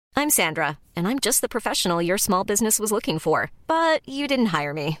I'm Sandra, and I'm just the professional your small business was looking for. But you didn't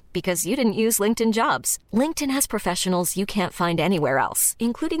hire me because you didn't use LinkedIn Jobs. LinkedIn has professionals you can't find anywhere else,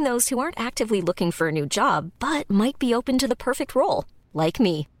 including those who aren't actively looking for a new job, but might be open to the perfect role, like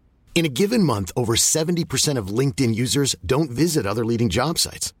me. In a given month, over 70% of LinkedIn users don't visit other leading job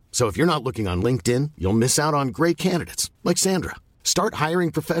sites. So if you're not looking on LinkedIn, you'll miss out on great candidates like Sandra. Start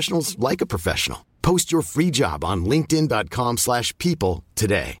hiring professionals like a professional. Post your free job on linkedin.com/people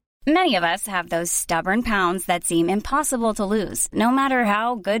today. Many of us have those stubborn pounds that seem impossible to lose, no matter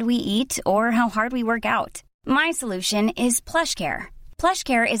how good we eat or how hard we work out. My solution is PlushCare.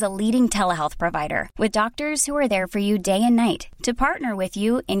 PlushCare is a leading telehealth provider with doctors who are there for you day and night to partner with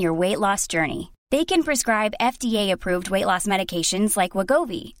you in your weight loss journey. They can prescribe FDA-approved weight loss medications like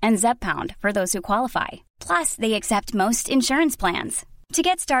Wegovy and Zepbound for those who qualify. Plus, they accept most insurance plans. To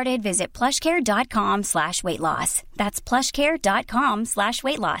get started, visit plushcare.com/weightloss. That's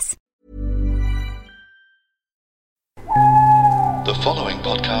plushcare.com/weightloss. The following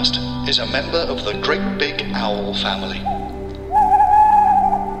podcast is a member of the Great Big Owl family.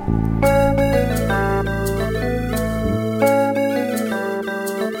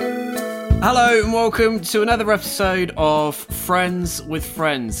 Hello and welcome to another episode of Friends with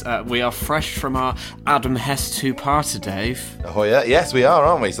Friends. We are fresh from our Adam Hess two-parter, Dave. Oh yeah, yes we are,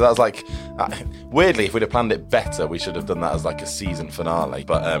 aren't we? So that was like, weirdly, if we'd have planned it better, we should have done that as like a season finale.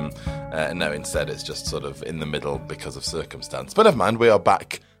 But no, instead it's just sort of in the middle because of circumstance. But never mind, we are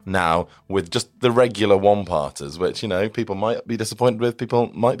back now with just the regular one-parters, which, you know, people might be disappointed with,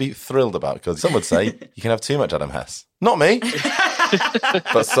 people might be thrilled about, because some would say you can have too much Adam Hess. Not me.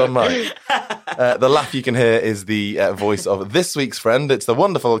 But some might. The laugh you can hear is the voice of this week's friend. It's the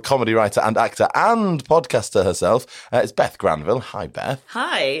wonderful comedy writer and actor and podcaster herself. It's Beth Granville. Hi, Beth.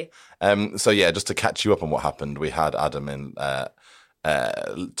 Hi. So yeah, just to catch you up on what happened, we had Adam in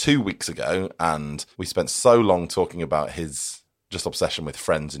 2 weeks ago, and we spent so long talking about his just obsession with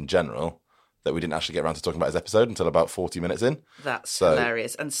Friends in general that we didn't actually get around to talking about his episode until about 40 minutes in. That's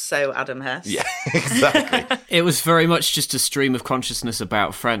hilarious. And so Adam Hess. Yeah, exactly. It was very much just a stream of consciousness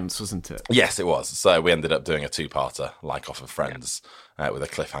about Friends, wasn't it? Yes, it was. So we ended up doing a two-parter, like off of Friends, with a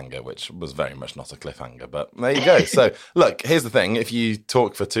cliffhanger, which was very much not a cliffhanger. But there you go. So, look, here's the thing. If you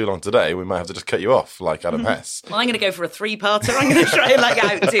talk for too long today, we might have to just cut you off, like Adam Hess. Well, I'm going to go for a three-parter. I'm going to try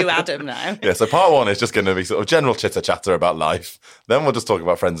and outdo Adam now. Yeah, so part one is just going to be sort of general chitter-chatter about life. Then we'll just talk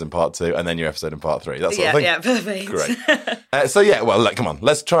about Friends in part two, and then your episode in part three. That sort of thing. Yeah, perfect. Great. So, yeah, well, look, come on.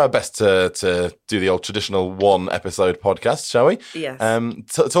 Let's try our best to do the old traditional one-episode podcast, shall we? Yes.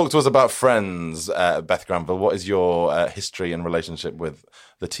 Talk to us about Friends, Beth Granville. What is your history and relationship with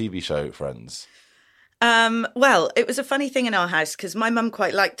the TV show Friends? Well, it was a funny thing in our house because my mum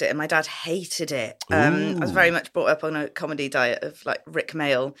quite liked it and my dad hated it. I was very much brought up on a comedy diet of like Rick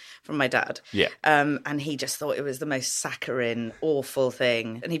Mayall from my dad. Yeah. And he just thought it was the most saccharine, awful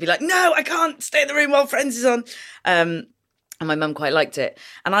thing. And he'd be like, no, I can't stay in the room while Friends is on. And my mum quite liked it.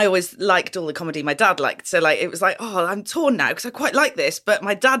 And I always liked all the comedy my dad liked. So, like, it was like, oh, I'm torn now because I quite like this, but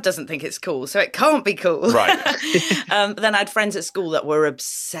my dad doesn't think it's cool, so it can't be cool. Right. But then I had friends at school that were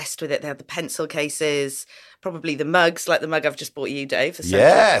obsessed with it. They had the pencil cases, probably the mugs, like the mug I've just bought you, Dave.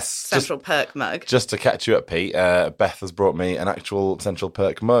 The Central Perk mug. Just to catch you up, Pete, Beth has brought me an actual Central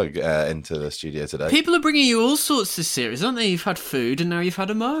Perk mug into the studio today. People are bringing you all sorts this series, aren't they? You've had food and now you've had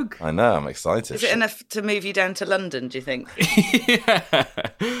a mug. I know, I'm excited. Is it enough to move you down to London, do you think? Yeah.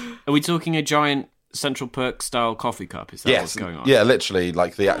 Are we talking a giant Central Perk style coffee cup? Is that what's going on? Yeah, literally,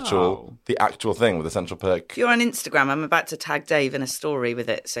 like the actual thing with the Central Perk. If you're on Instagram, I'm about to tag Dave in a story with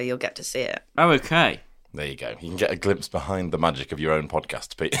it, so you'll get to see it. Oh, okay. There you go. You can get a glimpse behind the magic of your own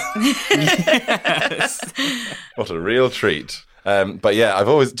podcast, Pete. Yes. What a real treat. But yeah,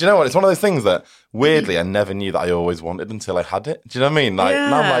 do you know what? It's one of those things that weirdly I never knew that I always wanted until I had it. Do you know what I mean? Like,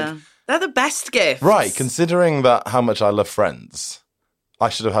 now I'm like, they're the best gifts. Right, considering that how much I love Friends, I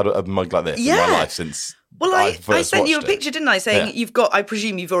should have had a mug like this in my life since Well, I I sent you a picture, didn't I, saying you've got, I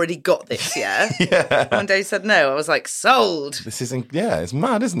presume you've already got this, yeah? Yeah. And Dave said no. I was like, sold. This isn't, it's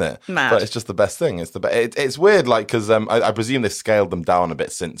mad, isn't it? Mad. But it's just the best thing. It's it's weird, like, because I presume they've scaled them down a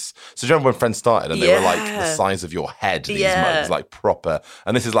bit since. So do you remember when Friends started and they were like the size of your head, these mugs, like proper.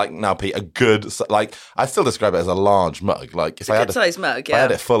 And this is like now, Pete, a good, like, I still describe it as a large mug. Like, if I had a size mug, if I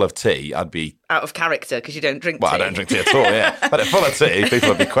had it full of tea, I'd be out of character because you don't drink tea. Well, I don't drink tea at all, yeah. If I had it full of tea, people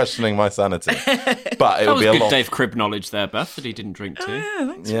would be questioning my sanity. But it would be a lot. Dave Cribb knowledge there, Beth, that he didn't drink tea.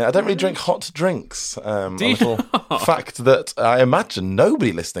 Yeah, I don't really drink hot drinks. A little fact that I imagine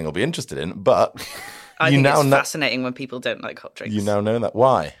nobody listening will be interested in, but I think it's fascinating when people don't like hot drinks. You now know that.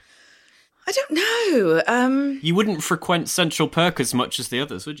 Why? I don't know. You wouldn't frequent Central Perk as much as the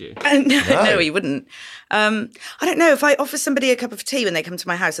others, would you? No, he wouldn't. I don't know. If I offer somebody a cup of tea when they come to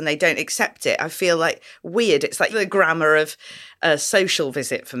my house and they don't accept it, I feel like weird. It's like the grammar of a social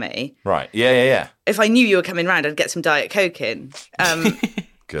visit for me. Right. Yeah. If I knew you were coming round, I'd get some Diet Coke in.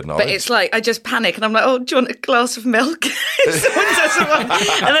 Good knowledge. But it's like, I just panic and I'm like, oh, do you want a glass of milk? If someone says someone,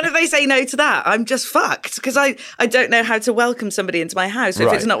 and then if they say no to that, I'm just fucked because I don't know how to welcome somebody into my house.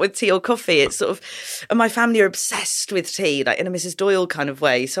 If it's not with tea or coffee, it's sort of, and my family are obsessed with tea, like in a Mrs. Doyle kind of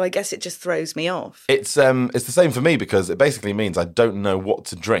way. So I guess it just throws me off. It's the same for me because it basically means I don't know what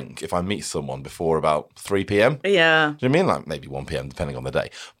to drink if I meet someone before about 3 p.m. Yeah. Do you know what I mean? Like maybe 1 p.m. depending on the day.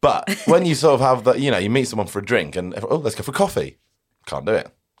 But when you sort of have that, you meet someone for a drink and, let's go for coffee. Can't do it.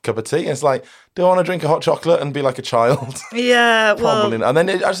 Cup of tea. It's like, do I want to drink a hot chocolate and be like a child? Yeah, Probably not. And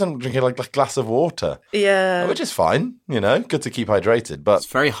then I just am drinking like a glass of water. Yeah. Which is fine, good to keep hydrated. But it's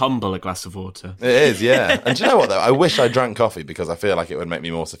very humble, a glass of water. It is, yeah. And do you know what, though? I wish I drank coffee because I feel like it would make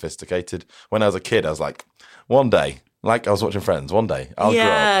me more sophisticated. When I was a kid, I was like, one day, like I was watching Friends, one day I'll grow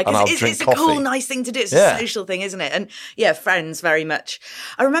up and I'll drink it's coffee. It's a cool, nice thing to do. It's a social thing, isn't it? And yeah, Friends very much.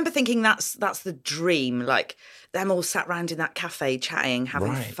 I remember thinking that's the dream, like them all sat round in that cafe chatting,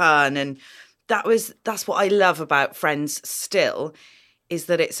 having fun. And that's what I love about Friends still, is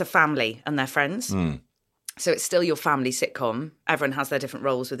that it's a family and they're friends. So it's still your family sitcom. Everyone has their different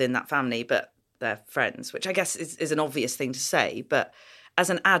roles within that family, but they're friends, which I guess is an obvious thing to say. But as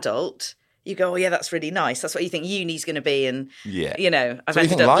an adult, you go, oh yeah, that's really nice. That's what you think uni's going to be. And, I've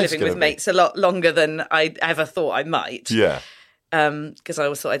ended up living with mates a lot longer than I ever thought I might. Yeah. Because I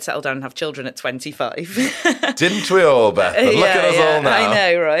always thought I'd settle down and have children at 25. Didn't we all, Beth? But look at us all now. I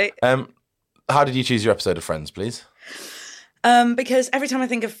know, right? How did you choose your episode of Friends, please? Because every time I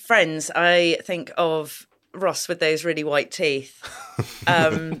think of Friends, I think of Ross with those really white teeth.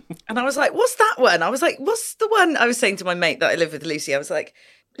 And I was like, what's that one? I was like, what's the one? I was saying to my mate that I live with, Lucy, I was like,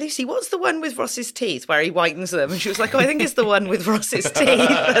 Lucy, what's the one with Ross's teeth where he whitens them? And she was like, oh, I think it's the one with Ross's teeth. And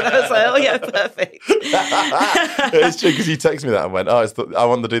I was like, oh, yeah, perfect. It's true because you texted me that and went, I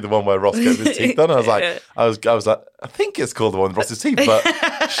want to do the one where Ross gets his teeth done. And I was like, I was like, I think it's called the one with Ross's teeth,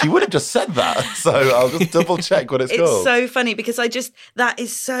 but she would have just said that. So I'll just double check what it's called. It's so funny because that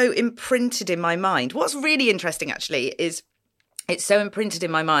is so imprinted in my mind. What's really interesting, actually, is it's so imprinted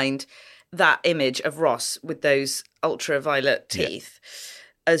in my mind, that image of Ross with those ultraviolet teeth. Yeah.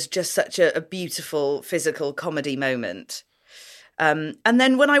 As just such a beautiful physical comedy moment. And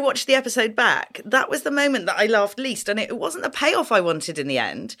then when I watched the episode back, that was the moment that I laughed least. And it wasn't the payoff I wanted in the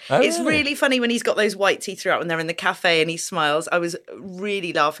end. Oh, it's really funny when he's got those white teeth throughout when they're in the cafe and he smiles. I was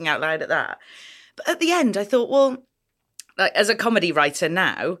really laughing out loud at that. But at the end, I thought, well, like, as a comedy writer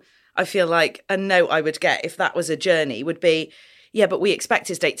now, I feel like a note I would get if that was a journey would be, yeah, but we expect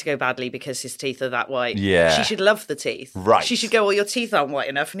his date to go badly because his teeth are that white. Yeah. She should love the teeth. Right. She should go, well, your teeth aren't white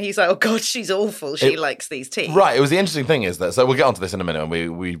enough. And he's like, oh, God, she's awful. She likes these teeth. Right. It was the interesting thing is that, so we'll get onto this in a minute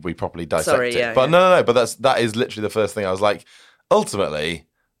when we properly dissect it. Yeah, but no, but that is literally the first thing I was like, ultimately,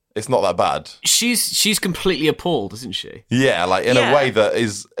 it's not that bad. She's completely appalled, isn't she? Yeah, like in a way that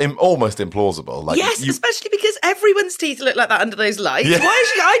is almost implausible. Like, yes, especially because everyone's teeth look like that under those lights. Yeah. Why is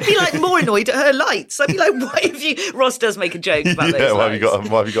she? I'd be like more annoyed at her lights. I'd be like, why have you? Ross does make a joke about those why lights.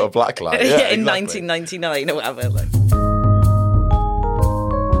 Why have you got a black light? Yeah, in 1999 or whatever. Like.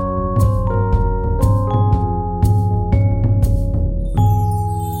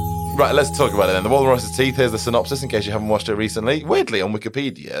 Right, let's talk about it then. The Wall of Ross's Teeth, here's the synopsis in case you haven't watched it recently. Weirdly, on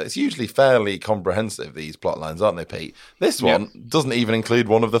Wikipedia, it's usually fairly comprehensive, these plot lines, aren't they, Pete? This one doesn't even include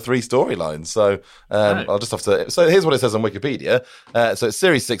one of the 3 storylines. So I'll just have to... So here's what it says on Wikipedia. So it's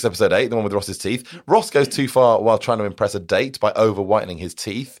Series 6, Episode 8, the one with Ross's teeth. Ross goes too far while trying to impress a date by over-whitening his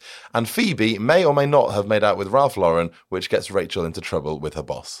teeth. And Phoebe may or may not have made out with Ralph Lauren, which gets Rachel into trouble with her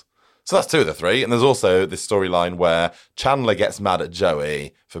boss. So that's 2 of the 3. And there's also this storyline where Chandler gets mad at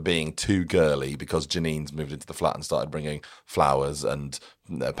Joey for being too girly because Janine's moved into the flat and started bringing flowers and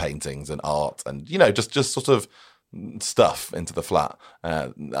paintings and art and, just sort of stuff into the flat.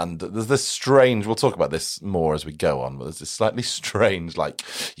 And there's this strange, we'll talk about this more as we go on, but there's this slightly strange, like,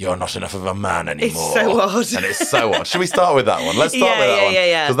 you're not enough of a man anymore. It's so odd. And it's so odd. Should we start with that one? Let's start with that one.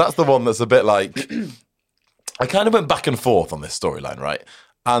 Yeah. Because that's the one that's a bit like, I kind of went back and forth on this storyline, right?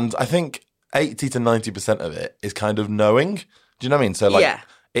 And I think 80 to 90% of it is kind of knowing. Do you know what I mean? So,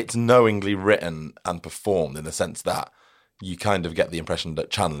 it's knowingly written and performed in the sense that you kind of get the impression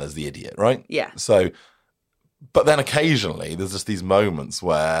that Chandler's the idiot, right? Yeah. So, but then occasionally there's just these moments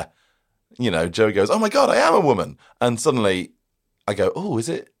where, Joey goes, oh my God, I am a woman. And suddenly I go, oh, is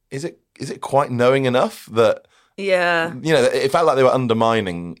it quite knowing enough that Yeah. You know, it felt like they were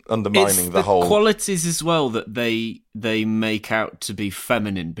undermining It's the whole qualities as well that they make out to be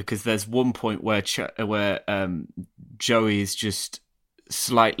feminine, because there's one point where Joey is just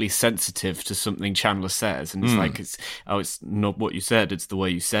slightly sensitive to something Chandler says, and it's like it's not what you said, it's the way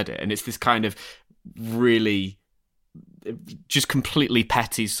you said it, and it's this kind of really just completely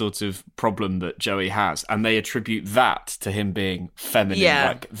petty sort of problem that Joey has, and they attribute that to him being feminine. Yeah.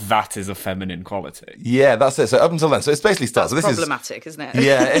 Like that is a feminine quality. Yeah, that's it. So up until then, so it's basically starts. So this Problematic, isn't it?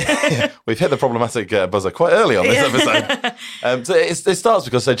 Yeah, we've hit the problematic buzzer quite early on this episode. So it starts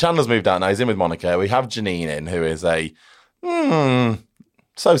because Chandler's moved out now. He's in with Monica. We have Janine in, who is a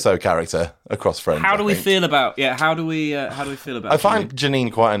so-so character across Friends. How do we think. feel about? Yeah, how do we feel about? I find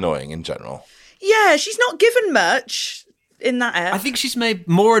Janine quite annoying in general. Yeah, she's not given much in that air. I think she's made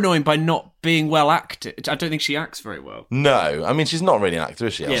more annoying by not being well acted. I don't think she acts very well. No, I mean she's not really an actor,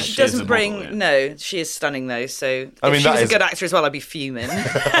 is she? Yeah, She is doesn't a bring... model, yeah. No, she is stunning, though, so I mean, if she that was is- a good actor as well, I'd be fuming.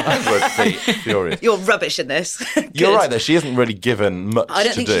 I would be furious. You're rubbish in this. You're right, though. She isn't really given much I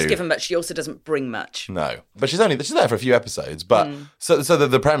don't to think do. she's given much. She also doesn't bring much. No, but she's there for a few episodes. But so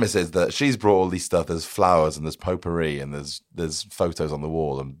the premise is that she's brought all these stuff. There's flowers and there's potpourri and there's photos on the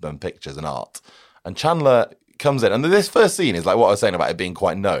wall and pictures and art. And Chandler comes in, and this first scene is like what I was saying about it being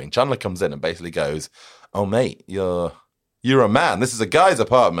quite knowing. Chandler comes in and basically goes, "Oh mate, you're a man. This is a guy's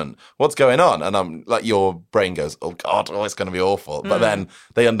apartment. What's going on?" And I'm like, your brain goes, "Oh God, it's going to be awful." But then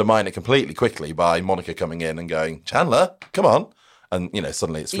they undermine it completely quickly by Monica coming in and going, "Chandler, come on." And, you know,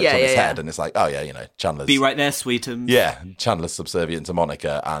 suddenly it's flipped on its head and it's like, oh yeah, you know, Chandler's... Be right there, sweetums. Yeah, Chandler's subservient to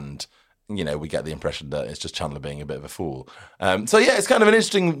Monica, and, you know, we get the impression that it's just Chandler being a bit of a fool. So yeah, it's kind of an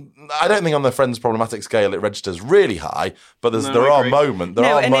interesting... I don't think on the Friends problematic scale it registers really high, but there are moments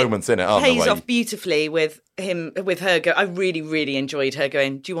in it, aren't there? Pays off beautifully with her. I really, really enjoyed her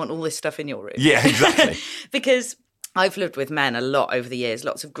going, "Do you want all this stuff in your room?" Yeah, exactly. Because I've lived with men a lot over the years,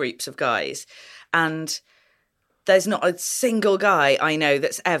 lots of groups of guys, and there's not a single guy I know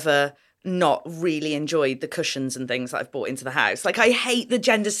that's ever not really enjoyed the cushions and things that I've brought into the house. Like, I hate the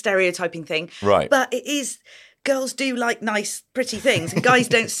gender stereotyping thing. Right. But it is... Girls do like nice, pretty things, and guys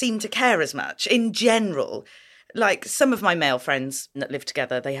don't seem to care as much in general. Like, some of my male friends that live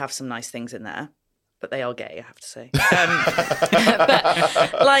together, they have some nice things in there, but they are gay, I have to say.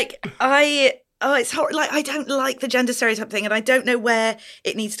 But, like, it's hard. Like, I don't like the gender stereotype thing, and I don't know where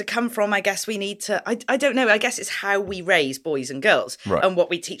it needs to come from. I guess we need to... I don't know. I guess it's how we raise boys and girls and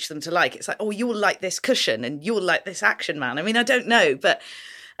what we teach them to like. It's like, oh, you'll like this cushion and you'll like this action man. I mean, I don't know, but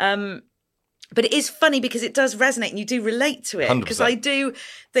it is funny because it does resonate and you do relate to it. Because I do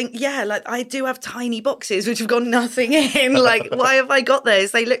think, yeah, like I do have tiny boxes which have got nothing in. Like, why have I got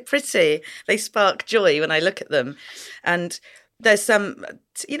those? They look pretty. They spark joy when I look at them. And there's some,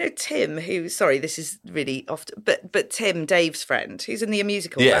 you know, Tim, who, sorry, this is really often, but Tim, Dave's friend, who's in the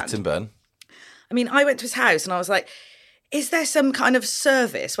musical band. Yeah, Tim Byrne. I mean, I went to his house and I was like, is there some kind of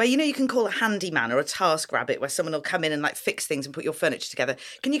service where, you know, you can call a handyman or a task rabbit where someone will come in and like fix things and put your furniture together?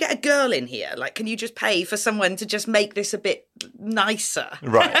 Can you get a girl in here? Like, can you just pay for someone to just make this a bit nicer?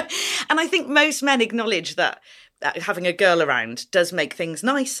 Right. And I think most men acknowledge that having a girl around does make things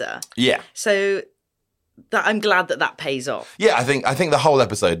nicer. Yeah. So... I'm glad that pays off. Yeah, I think the whole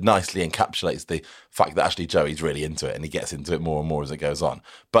episode nicely encapsulates the fact that actually Joey's really into it and he gets into it more and more as it goes on.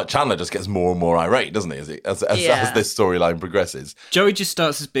 But Chandler just gets more and more irate, doesn't he, as this storyline progresses. Joey just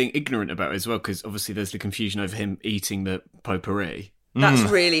starts as being ignorant about it as well, because obviously there's the confusion over him eating the potpourri. That's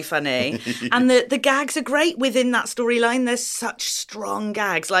really funny. And the gags are great within that storyline. There's such strong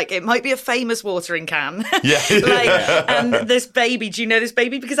gags. Like, it might be a famous watering can. Yeah. And this baby, do you know this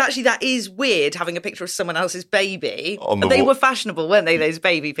baby? Because actually that is weird, having a picture of someone else's baby. They were fashionable, weren't they, those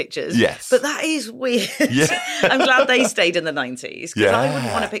baby pictures? Yes. But that is weird. Yeah. I'm glad they stayed in the 90s. Because I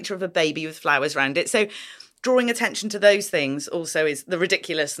wouldn't want a Yeah. picture of a baby with flowers around it. So... drawing attention to those things also is the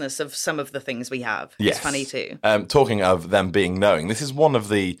ridiculousness of some of the things we have. Yes. It's funny too. Talking of them being knowing, this is one of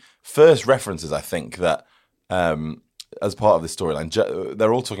the first references, I think, that as part of this storyline,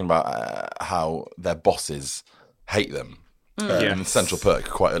 they're all talking about how their bosses hate them. In Central Perk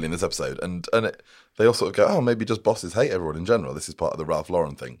quite early in this episode. And they all sort of go, oh, maybe just bosses hate everyone in general. This is part of the Ralph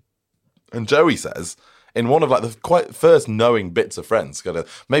Lauren thing. And Joey says... in one of like the quite first knowing bits of Friends,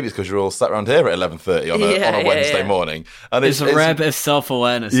 maybe it's because you're all sat around here at 11:30 on a Wednesday morning, and it's a rare bit of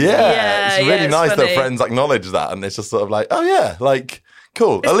self-awareness. Yeah, it's really nice funny. that Friends acknowledge that, and it's just sort of like, oh yeah, like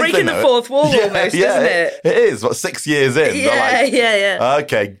Cool. It's At least breaking they the know fourth wall almost, isn't it? It is. What, 6 years in? Yeah, They're like, yeah.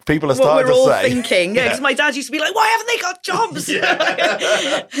 Okay, people are What starting we're to all say. thinking. Yeah, because my dad used to be like, why haven't they got jobs?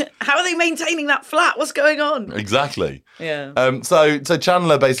 How are they maintaining that flat? What's going on? Exactly. Yeah. So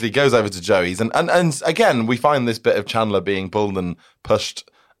Chandler basically goes over to Joey's, and again we find this bit of Chandler being pulled and pushed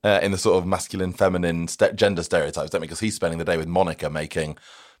in the sort of masculine, feminine gender stereotypes, don't we? Because he's spending the day with Monica making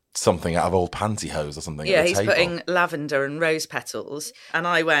something out of old pantyhose or something. Yeah, at the he's table. putting lavender and rose petals, and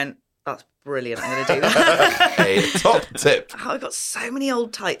I went, that's brilliant, I'm going to do that. Hey, top tip. Oh, I've got so many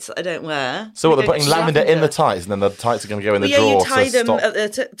old tights that I don't wear. So what, they're Go putting just lavender in the tights, and then the tights are going to go in the Well, yeah, drawer you tie to them stop. at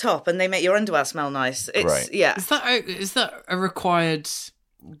the top, and they make your underwear smell nice. It's Right. yeah. Is that a required?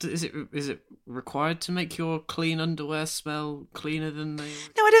 Is it required to make your clean underwear smell cleaner than they?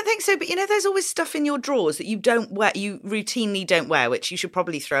 No, I don't think so. But there's always stuff in your drawers that you don't wear, you routinely don't wear, which you should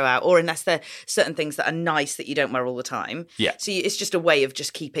probably throw out, or unless they're certain things that are nice that you don't wear all the time. Yeah. So it's just a way of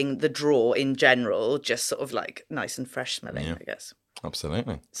just keeping the drawer in general just sort of like nice and fresh smelling, I guess.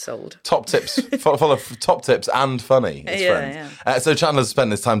 Absolutely. Sold. Top tips, full of top tips and funny. His friends. So Chandler's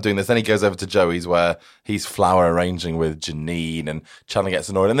spent his time doing this. Then he goes over to Joey's where he's flower arranging with Janine, and Chandler gets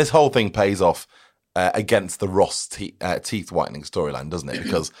annoyed. And this whole thing pays off against the Ross teeth whitening storyline, doesn't it?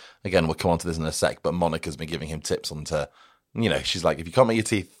 Because again, we'll come on to this in a sec. But Monica's been giving him tips on to, she's like, if you can't make your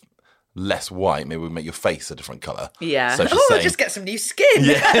teeth less white, maybe we'll make your face a different colour. Yeah. So she's saying, just get some new skin.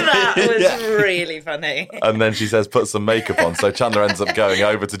 Yeah. That was really funny. And then she says, put some makeup on. So Chandler ends up going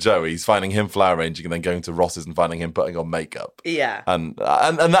over to Joey's, finding him flower arranging, and then going to Ross's and finding him putting on makeup. Yeah. And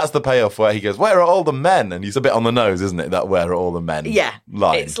that's the payoff where he goes, where are all the men? And he's a bit on the nose, isn't it? That where are all the men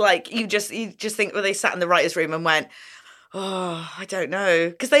line. It's like you just think, well, they sat in the writer's room and went, oh, I don't know.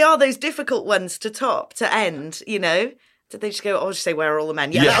 Because they are those difficult ones to top, to end, Did they just go, I'll just say, where are all the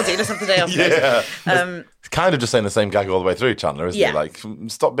men? Yeah, that'll do. Let's have the day off. Yeah. It's kind of just saying the same gag all the way through, Chandler, isn't it? Like,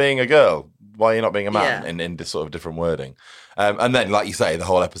 stop being a girl. Why are you not being a man? In this sort of different wording. And then, like you say, the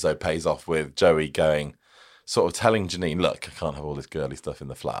whole episode pays off with Joey going, sort of telling Janine, look, I can't have all this girly stuff in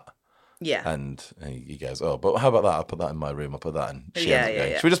the flat. Yeah. And he goes, oh, but how about that? I'll put that in my room. I'll put that in. She ends up going,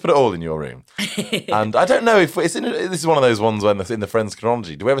 yeah. should we just put it all in your room? And I don't know if this is one of those ones when in the Friends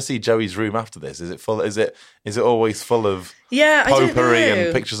chronology. Do we ever see Joey's room after this? Is it full? Is it always full of potpourri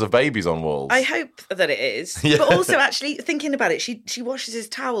and pictures of babies on walls? I hope that it is. Yeah. But also, actually, thinking about it, she washes his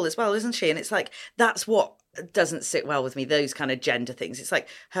towel as well, isn't she? And it's like, that's what doesn't sit well with me, those kind of gender things. It's like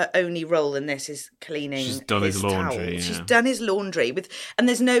her only role in this is cleaning. She's done his laundry. She's done his laundry and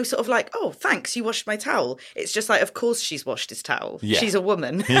there's no sort of like, oh, thanks, you washed my towel. It's just like, of course she's washed his towel. Yeah. She's a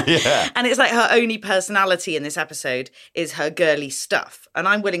woman. Yeah. And it's like her only personality in this episode is her girly stuff. And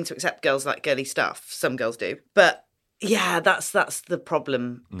I'm willing to accept girls like girly stuff. Some girls do. But yeah, that's the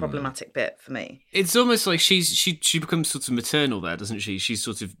problematic bit for me. It's almost like she becomes sort of maternal there, doesn't she? She's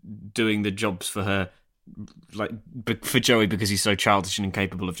sort of doing the jobs for her, like for Joey, because he's so childish and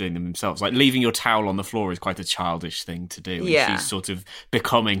incapable of doing them himself. Like leaving your towel on the floor is quite a childish thing to do. Yeah. And she's sort of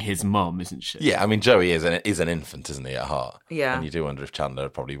becoming his mum, isn't she? Yeah, I mean, Joey is an infant, isn't he, at heart? Yeah. And you do wonder if Chandler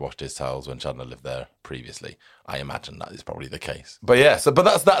probably washed his towels when Chandler lived there previously. I imagine that is probably the case. But yeah,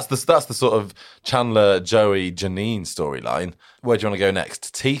 but that's the sort of Chandler, Joey, Janine storyline. Where do you want to go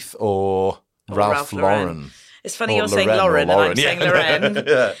next? Teeth or Ralph Lauren? It's funny Or you're saying Lauren, Lauren or and I'm saying Lauren. Loren.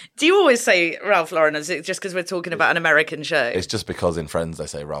 Yeah. Do you always say Ralph Lauren? Is it just because we're talking about an American show? It's just because in Friends they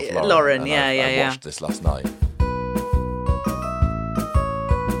say Ralph Lauren. Lauren, and yeah, I watched this last night.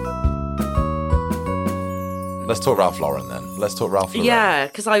 Let's talk Ralph Lauren then. Let's talk Ralph Lauren. Yeah,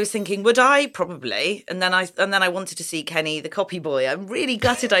 because I was thinking, would I? Probably. And then I wanted to see Kenny, the copy boy. I'm really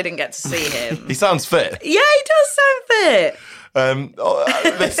gutted I didn't get to see him. He sounds fit. Yeah, he does sound fit.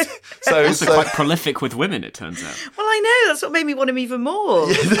 Also quite prolific with women, it turns out. Well, I know. That's what made me want him even more.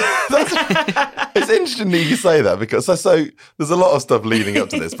 It's interesting that you say that because so there's a lot of stuff leading up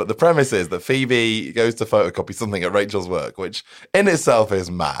to this, but the premise is that Phoebe goes to photocopy something at Rachel's work, which in itself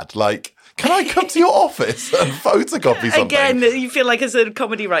is mad. Like, can I come to your office and photocopy something? Again, you feel like as a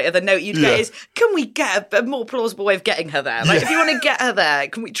comedy writer, the note you'd get is, can we get a more plausible way of getting her there? Like, if you want to get her there,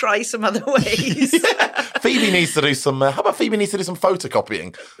 can we try some other ways? Phoebe needs to do some, how about Phoebe needs to do some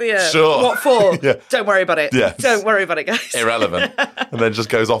photocopying? Yeah. Sure. What for? Yeah. Don't worry about it. Yeah. Don't worry about it, guys. Irrelevant. And then just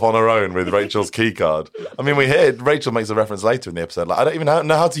goes off on her own with Rachel's key card. I mean, we hear Rachel makes a reference later in the episode, like, I don't even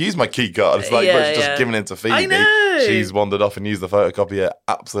know how to use my key card. It's like, Rachel's just giving it to Phoebe. I know. She's wandered off and used the photocopier,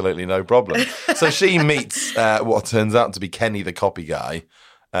 absolutely no problem. So she meets what turns out to be Kenny the copy guy,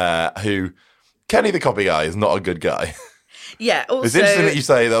 who, Kenny the copy guy is not a good guy. Yeah. Also, it's interesting that you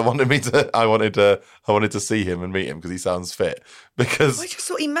say that I wanted to see him and meet him because he sounds fit. Because I just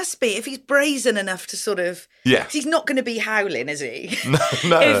thought he must be, if he's brazen enough to sort of. Yeah. He's not going to be howling, is he?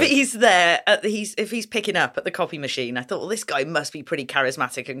 No. If he's there, if he's picking up at the copy machine, I thought, well, this guy must be pretty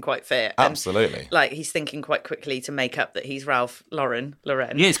charismatic and quite fit. And, Absolutely. like, he's thinking quite quickly to make up that he's Ralph Lauren.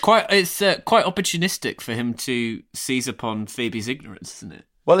 Yeah, it's quite opportunistic for him to seize upon Phoebe's ignorance, isn't it?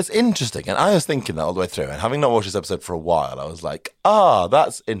 Well, it's interesting, and I was thinking that all the way through, and having not watched this episode for a while, I was like,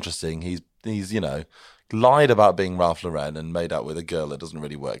 that's interesting. He's lied about being Ralph Lauren and made out with a girl that doesn't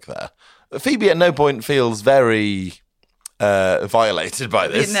really work there. Phoebe at no point feels very violated by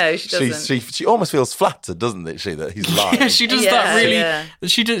this. No, she doesn't. She almost feels flattered, doesn't it? That he's lying. Yeah, she does that really. Yeah.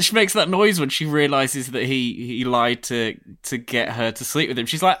 She makes that noise when she realizes that he lied to get her to sleep with him.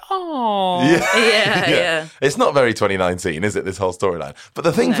 She's like, oh, Yeah. It's not very 2019, is it? This whole storyline. But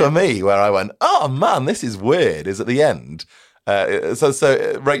the thing for me, where I went, oh man, this is weird, is at the end.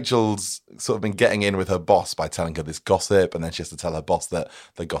 So Rachel's sort of been getting in with her boss by telling her this gossip, and then she has to tell her boss that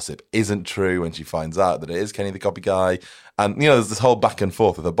the gossip isn't true when she finds out that it is Kenny the copy guy. And, there's this whole back and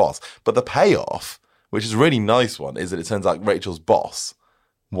forth with her boss. But the payoff, which is a really nice one, is that it turns out Rachel's boss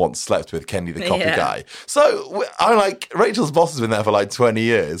once slept with Kenny the copy guy. So I'm like, Rachel's boss has been there for like 20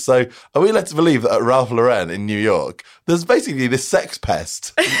 years. So are we led to believe that at Ralph Lauren in New York, there's basically this sex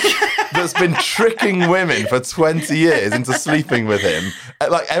pest that's been tricking women for 20 years into sleeping with him?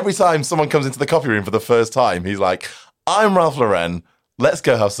 Like every time someone comes into the coffee room for the first time, he's like, I'm Ralph Lauren. Let's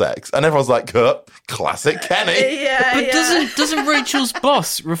go have sex. And everyone's like, classic Kenny. But doesn't Rachel's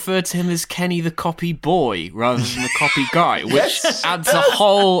boss refer to him as Kenny the copy boy rather than the copy guy, which adds a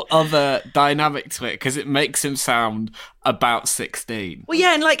whole other dynamic to it because it makes him sound about 16. Well,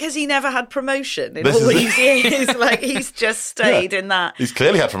 yeah, and like, has he never had promotion in all these years? Like, he's just stayed in that. He's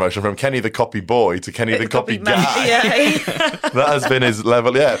clearly had promotion from Kenny the copy boy to Kenny the copy guy. Yeah. That has been his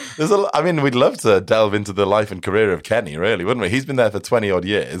level. Yeah, we'd love to delve into the life and career of Kenny, really, wouldn't we? He's been there for 20 odd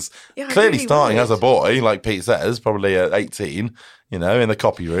years. Yeah, clearly really starting would. as a boy, like Pete says, probably at 18. In the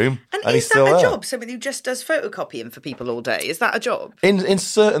copy room. And he's is still that a there. job? Somebody who just does photocopying for people all day? Is that a job? In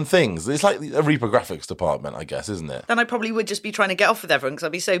certain things. It's like a reprographics department, I guess, isn't it? Then I probably would just be trying to get off with everyone because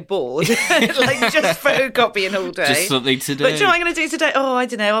I'd be so bored. Like, just photocopying all day. Just something to do. But do you know what I'm going to do today? Oh, I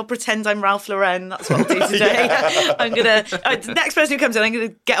don't know. I'll pretend I'm Ralph Lauren. That's what I'll do today. I'm going to... the next person who comes in, I'm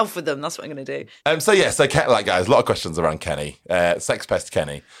going to get off with them. That's what I'm going to do. Guys, a lot of questions around Kenny. Sex pest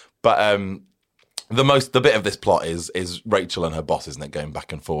Kenny. But... The bit of this plot is Rachel and her boss, isn't it, going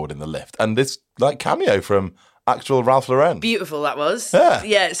back and forward in the lift, and this cameo from actual Ralph Lauren. Beautiful that was.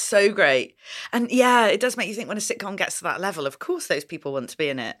 Yeah, it's so great, and it does make you think when a sitcom gets to that level. Of course, those people want to be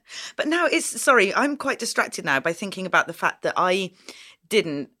in it. But now I'm quite distracted now by thinking about the fact that I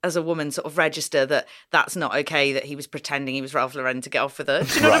didn't, as a woman, sort of register that that's not okay. That he was pretending he was Ralph Lauren to get off with her.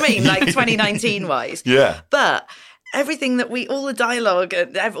 Do you know what I mean? Like 2019 wise. Yeah, but. Everything that all the dialogue,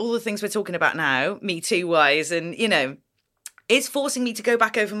 all the things we're talking about now, Me Too wise, and, is forcing me to go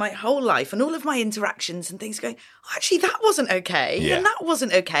back over my whole life and all of my interactions and things going, actually, that wasn't okay. And that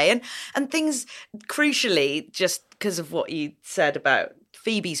wasn't okay. And things, crucially, just because of what you said about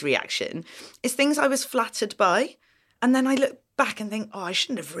Phoebe's reaction, is things I was flattered by. And then I look back and think, I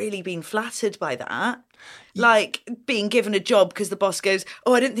shouldn't have really been flattered by that. Like being given a job because the boss goes,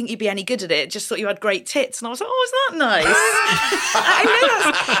 I didn't think you'd be any good at it. Just thought you had great tits. And I was like, is that nice? I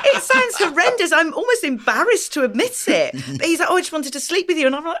know it sounds horrendous. I'm almost embarrassed to admit it. But he's like, I just wanted to sleep with you.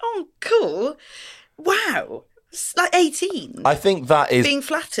 And I'm like, cool. Wow. It's like 18. I think that is... being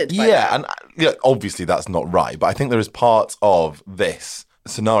flattered by that. And obviously that's not right. But I think there is part of this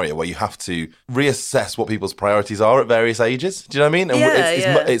scenario where you have to reassess what people's priorities are at various ages. Do you know what I mean?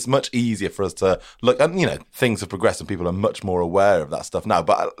 And it's much easier for us to look, and things have progressed and people are much more aware of that stuff now.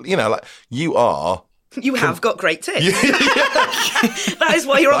 But you are. You have got great tits. That is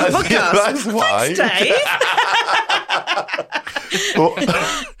why you're on the podcast. That's why.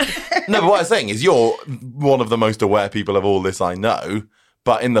 No, but what I'm saying is you're one of the most aware people of all this I know.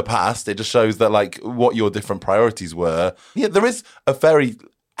 But in the past, it just shows that, what your different priorities were. Yeah, there is a very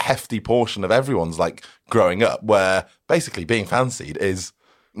hefty portion of everyone's, growing up where basically being fancied is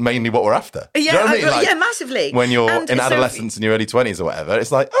mainly what we're after. Yeah, do you know what I mean? Massively. When you're in adolescence in your early 20s or whatever,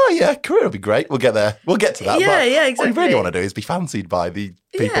 it's like, career will be great. We'll get there. We'll get to that. Yeah, exactly. What we really want to do is be fancied by the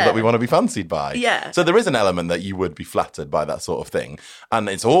people that we want to be fancied by. Yeah. So there is an element that you would be flattered by that sort of thing. And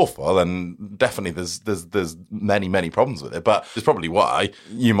it's awful. And definitely there's many, many problems with it. But it's probably why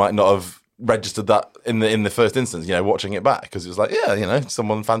you might not have registered that in the first instance, watching it back, because it was like,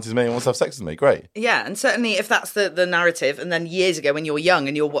 someone fancies me and wants to have sex with me, great. Yeah, and certainly if that's the narrative, and then years ago when you're young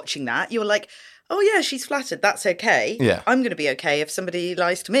and you're watching that, you're like, oh yeah, she's flattered. That's okay. Yeah. I'm going to be okay if somebody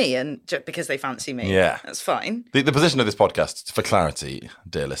lies to me and just because they fancy me. Yeah. That's fine. The position of this podcast, for clarity,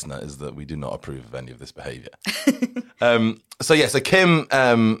 dear listener, is that we do not approve of any of this behaviour. So Kim,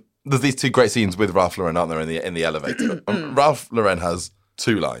 there's these two great scenes with Ralph Lauren, aren't there, in the elevator? Ralph Lauren has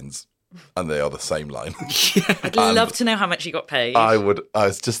 2 lines, and they are the same line. I'd love to know how much he got paid. I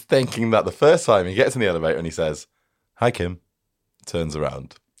was just thinking that the first time he gets in the elevator and he says, "Hi, Kim," turns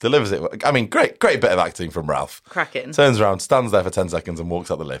around, delivers it. I mean, great bit of acting from Ralph. Cracking. Turns around, stands there for 10 seconds and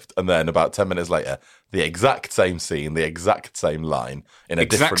walks out the lift. And then about 10 minutes later, the exact same scene, the exact same line in a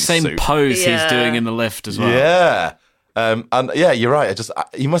different suit. Exact same pose he's doing in the lift as well. Yeah. And yeah, you're right.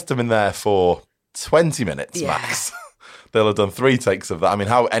 He must have been there for 20 minutes max. They'll have done 3 takes of that. I mean,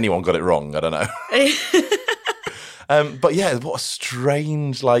 how anyone got it wrong, I don't know. But yeah, what a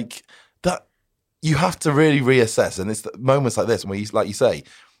strange, that you have to really reassess. And it's moments like this where you, like you say,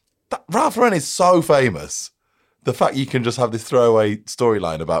 that Ralph Lauren is so famous. The fact you can just have this throwaway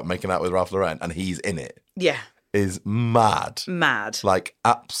storyline about making out with Ralph Lauren and he's in it. Yeah. Is mad. Like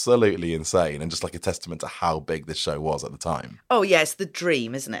absolutely insane, and just like a testament to how big this show was at the time. Oh, yeah, it's the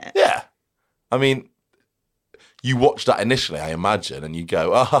dream, isn't it? Yeah. I mean, you watch that initially, I imagine, and you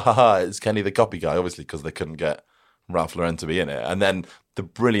go, it's Kenny the copy guy, obviously, because they couldn't get Ralph Lauren to be in it. And then the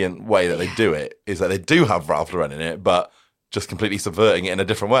brilliant way that they do it is that they do have Ralph Lauren in it, but just completely subverting it in a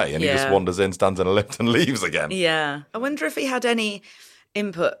different way. And he just wanders in, stands in a lift and leaves again. Yeah. I wonder if he had any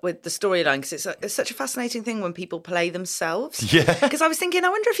input with the storyline, because it's such a fascinating thing when people play themselves. Yeah. Because I was thinking, I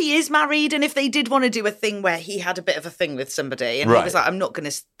wonder if he is married and if they did want to do a thing where he had a bit of a thing with somebody and he was like,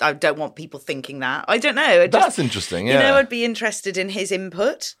 I don't want people thinking that. I don't know. That's interesting, yeah. You know, I'd be interested in his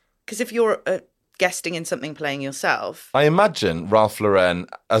input, because if you're guesting in something playing yourself. I imagine Ralph Lauren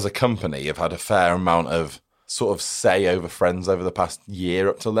as a company have had a fair amount of sort of say over Friends over the past year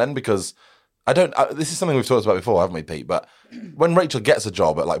up till then, because this is something we've talked about before, haven't we, Pete? But when Rachel gets a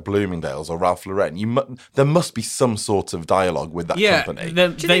job at like Bloomingdale's or Ralph Lauren, there must be some sort of dialogue with that company. Do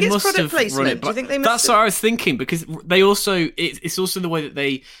you think it's product placement? Do you think they must That's what I was thinking, because they also it's also the way that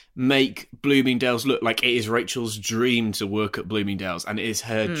they make Bloomingdale's look like it is Rachel's dream to work at Bloomingdale's and it is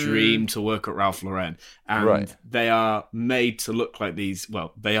her dream to work at Ralph Lauren. And they are made to look like these,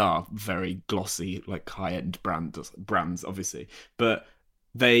 well, they are very glossy, like high-end brands, obviously. But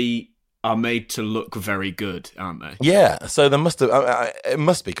they are made to look very good, aren't they? Yeah, so there must have. It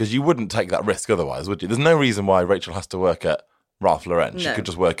must be, because you wouldn't take that risk otherwise, would you? There's no reason why Rachel has to work at Ralph Lauren. She could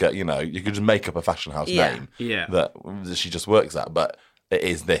just work at, you could just make up a fashion house name that she just works at. But it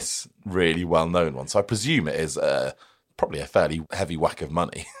is this really well-known one. So I presume it is probably a fairly heavy whack of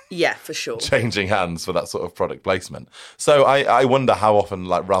money. Yeah, for sure. Changing hands for that sort of product placement. So I wonder how often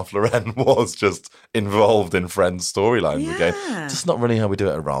like Ralph Lauren was just involved in Friends storylines again. Just not really how we do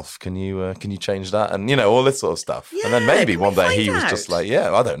it at Ralph. Can you change that? And all this sort of stuff. Yeah, and then maybe one day he was just like,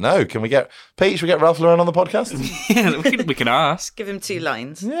 I don't know. Can we get Pete? Should we get Ralph Lauren on the podcast? Yeah, we can ask. Give him 2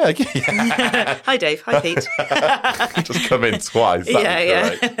 lines. Yeah. Hi Dave. Hi Pete. Just come in twice.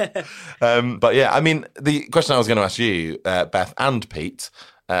 Yeah. But yeah, I mean, the question I was going to ask you, Beth and Pete.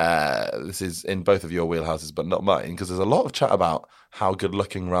 This is in both of your wheelhouses, but not mine, because there's a lot of chat about how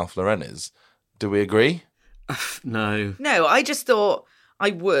good-looking Ralph Lauren is. Do we agree? No. No, I just thought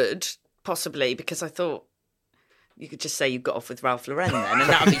I would, possibly, because I thought you could just say you got off with Ralph Lauren then, and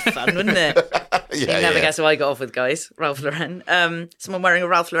that would be fun, wouldn't it? You never guess who I got off with, guys. Ralph Lauren. Someone wearing a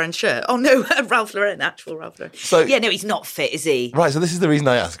Ralph Lauren shirt. Oh, no, Ralph Lauren, actual Ralph Lauren. So, no, he's not fit, is he? Right, so this is the reason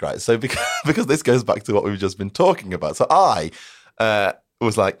I ask, right? So because this goes back to what we've just been talking about. So I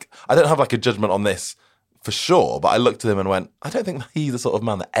was like, I don't have like a judgment on this for sure, but I looked at him and went, I don't think he's the sort of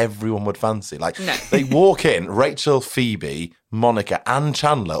man that everyone would fancy. Like, they walk in, Rachel, Phoebe, Monica, and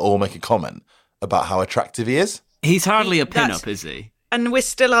Chandler all make a comment about how attractive he is. He's hardly a pin-up, is he? And we're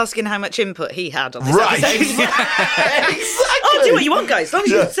still asking how much input he had on this episode. Exactly. I'll do what you want, guys. As long as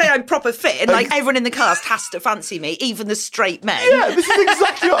you say I'm proper fit and like everyone in the cast has to fancy me, even the straight men. Yeah, this is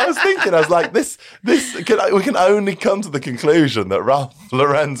exactly what I was thinking. I was like, we can only come to the conclusion that Ralph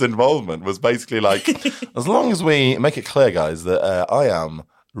Lauren's involvement was basically like, as long as we make it clear, guys, that I am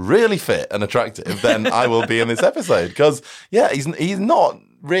really fit and attractive, then I will be in this episode. Because, he's not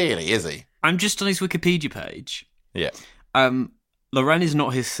really, is he? I'm just on his Wikipedia page. Yeah. Lauren is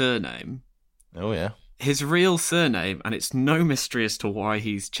not his surname. Oh, yeah. His real surname, and it's no mystery as to why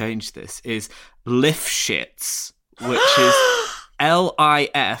he's changed this, is Lifshitz, which is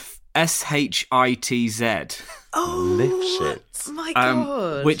Lifshitz. Oh, Lifshitz. My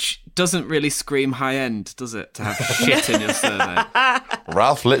God. Which doesn't really scream high-end, does it, to have shit in your surname?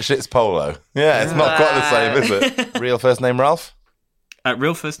 Ralph Lifshitz Polo. Yeah, it's not quite the same, is it? Real first name, Ralph?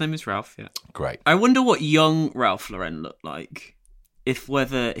 Real first name is Ralph, yeah. Great. I wonder what young Ralph Lauren looked like.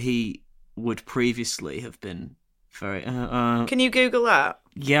 Whether he would previously have been very... Can you Google that?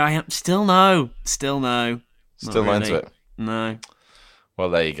 Yeah, I am. Still no. Still not into it? No. Well,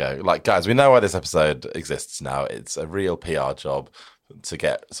 there you go. Like, guys, we know why this episode exists now. It's a real PR job to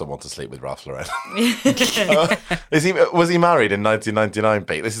get someone to sleep with Ralph Lauren. Was he married in 1999,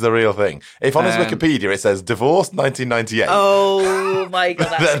 Pete? This is a real thing. If on his Wikipedia it says divorced 1998. Oh my God,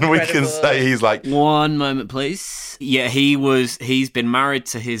 that's then incredible. we can say he's like... One moment, please. Yeah, he's been married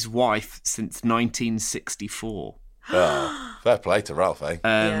to his wife since 1964. Oh, fair play to Ralph, eh?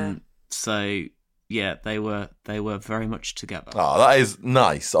 Yeah. So... yeah, they were very much together. Oh, that is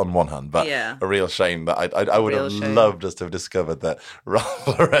nice on one hand, but Yeah. a real shame that I would have loved us to have discovered that Ralph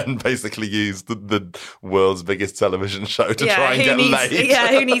Lauren basically used the world's biggest television show to try and get laid. Yeah,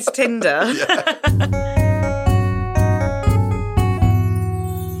 who needs Tinder?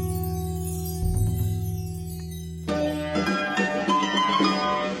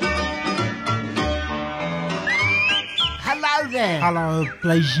 Hello,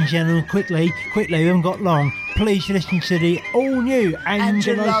 ladies and gentlemen. Quickly, we haven't got long. Please listen to the all-new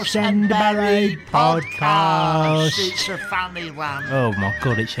Angelo Sandaballi podcast. It's a funny one. Oh my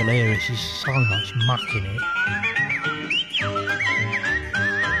God, it's hilarious. There's so much muck in it.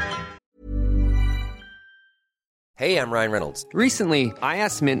 Hey, I'm Ryan Reynolds. Recently, I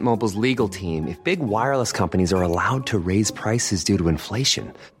asked Mint Mobile's legal team if big wireless companies are allowed to raise prices due to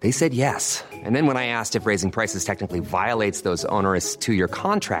inflation. They said yes. And then when I asked if raising prices technically violates those onerous 2-year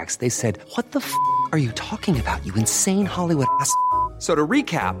contracts, they said, "What the f*** are you talking about, you insane Hollywood ass?" So to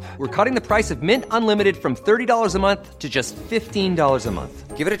recap, we're cutting the price of Mint Unlimited from $30 a month to just $15 a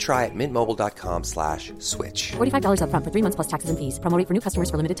month. Give it a try at mintmobile.com/switch. $45 up front for 3 months plus taxes and fees. Promo rate for new customers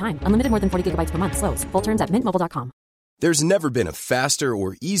for limited time. Unlimited more than 40 gigabytes per month. Slows full terms at mintmobile.com. There's never been a faster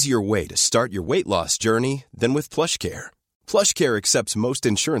or easier way to start your weight loss journey than with PlushCare. PlushCare accepts most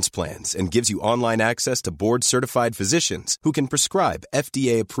insurance plans and gives you online access to board-certified physicians who can prescribe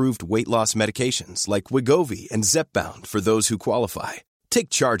FDA-approved weight loss medications like Wegovy and Zepbound for those who qualify. Take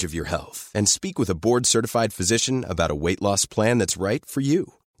charge of your health and speak with a board-certified physician about a weight loss plan that's right for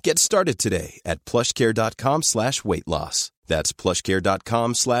you. Get started today at plushcare.com/weight loss. That's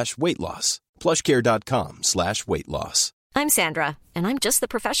plushcare.com/weight loss. plushcare.com/weight loss. I'm Sandra, and I'm just the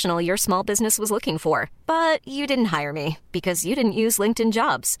professional your small business was looking for. But you didn't hire me because you didn't use LinkedIn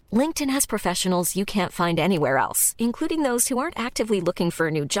Jobs. LinkedIn has professionals you can't find anywhere else, including those who aren't actively looking for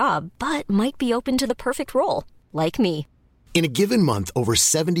a new job, but might be open to the perfect role, like me. In a given month, over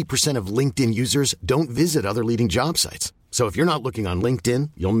 70% of LinkedIn users don't visit other leading job sites. So if you're not looking on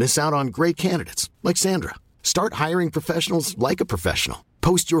LinkedIn, you'll miss out on great candidates like Sandra. Start hiring professionals like a professional.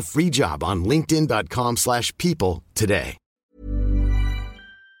 Post your free job on linkedin.com/people today.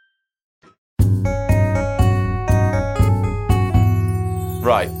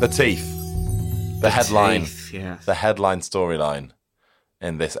 Right, the teeth. The headline. Teeth, yeah. The headline storyline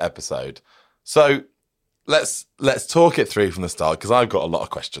in this episode. So let's talk it through from the start, because I've got a lot of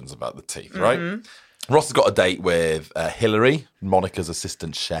questions about the teeth, right? Ross has got a date with Hillary, Monica's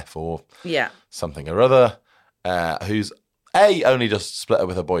assistant chef or something or other, who's only just split up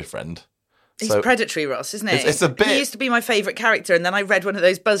with her boyfriend. He's predatory, Ross, isn't he? It's a bit... He used to be my favourite character, and then I read one of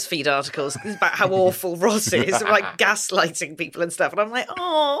those BuzzFeed articles about how awful Ross is, like gaslighting people and stuff, and I'm like,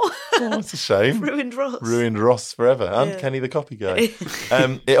 oh, it's a shame. Ruined Ross forever, and Kenny the copy guy.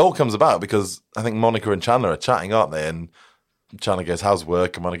 It all comes about because I think Monica and Chandler are chatting, aren't they? And Chandler goes, "How's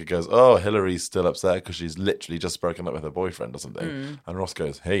work?" And Monica goes, "Oh, Hillary's still upset because she's literally just broken up with her boyfriend or something." And Ross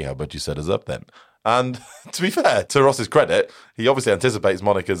goes, "Hey, how about you set us up then?" And to be fair, to Ross's credit, he obviously anticipates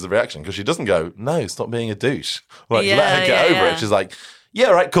Monica's reaction, because she doesn't go, "No, stop being a douche." Like, let her get over it. She's like, "Yeah,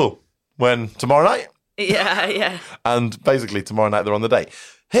 right, cool. When? Tomorrow night?" Yeah. And basically, tomorrow night they're on the date.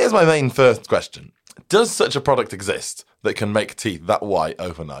 Here's my main first question. Does such a product exist that can make teeth that white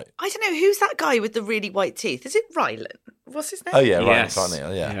overnight? I don't know, who's that guy with the really white teeth? Is it Rylan? What's his name? Oh, yeah, Ryan Yes.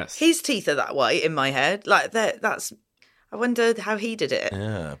 Carnegie, yeah. Yes. His teeth are that white in my head. Like, that's... I wonder how he did it.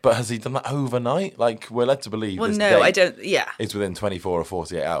 Yeah, but has he done that overnight? Like, we're led to believe Well, this no, date I don't... Yeah. It's within 24 or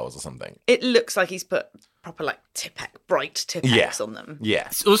 48 hours or something. It looks like he's put proper, like, bright Tipex on them. Yeah.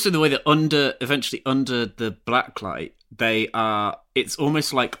 It's also the way that eventually under the black light, it's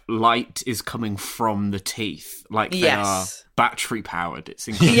almost like light is coming from the teeth. Like they are battery powered. It's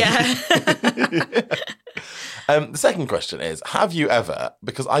incredible. Yeah. The second question is, have you ever,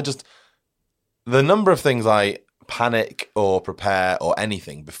 because the number of things I panic or prepare or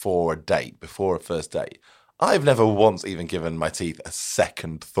anything before a first date, I've never once even given my teeth a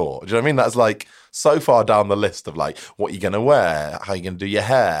second thought. Do you know what I mean? That's like so far down the list of like what you're going to wear, how you're going to do your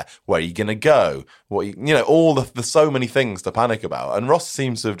hair, where you're going to go, all the so many things to panic about. And Ross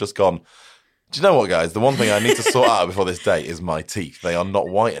seems to have just gone, do you know what, guys? The one thing I need to sort out before this date is my teeth. They are not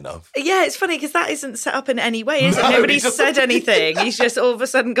white enough. Yeah, it's funny because that isn't set up in any way, is it? Nobody's said anything. He's just all of a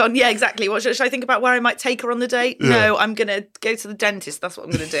sudden gone, yeah, exactly. What should I think about where I might take her on the date? Yeah. No, I'm going to go to the dentist. That's what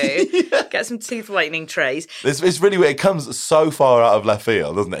I'm going to do. Get some tooth whitening trays. It's really weird. It comes so far out of left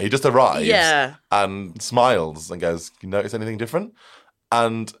field, doesn't it? He just arrives and smiles and goes, you notice anything different?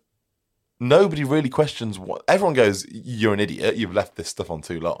 And nobody really questions what... Everyone goes, you're an idiot. You've left this stuff on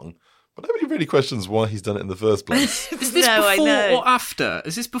too long. But nobody really questions why he's done it in the first place. Is this before or after?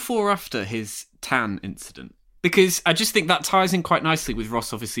 Is this before or after his tan incident? Because I just think that ties in quite nicely with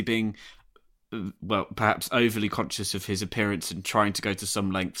Ross obviously being, well, perhaps overly conscious of his appearance and trying to go to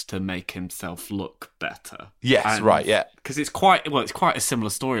some lengths to make himself look better. Yes, right, yeah. Because it's quite a similar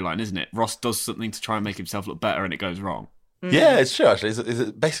storyline, isn't it? Ross does something to try and make himself look better and it goes wrong. Mm. Yeah, it's true, actually.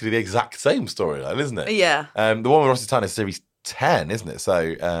 It's basically the exact same storyline, isn't it? Yeah. The one with Ross's tan is series 10, isn't it?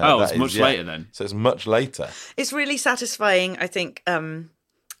 So it's much later then. So it's much later. It's really satisfying, I think,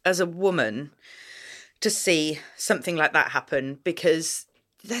 as a woman to see something like that happen, because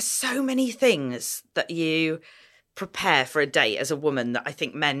there's so many things that you prepare for a date as a woman that I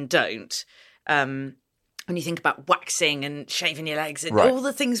think men don't. When you think about waxing and shaving your legs and all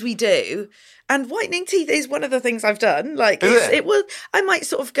the things we do, and whitening teeth is one of the things I've done. Like it will. I might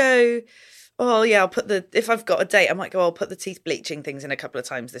sort of go, oh yeah, if I've got a date, I might go, I'll put the teeth bleaching things in a couple of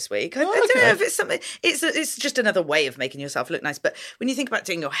times this week. I don't know if it's something, it's just another way of making yourself look nice. But when you think about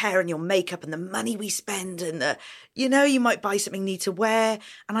doing your hair and your makeup and the money we spend and you might buy something new to wear.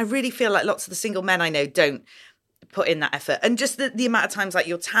 And I really feel like lots of the single men I know don't put in that effort. And just the amount of times like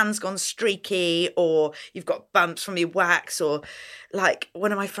your tan's gone streaky or you've got bumps from your wax, or like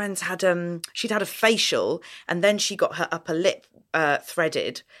one of my friends she'd had a facial and then she got her upper lip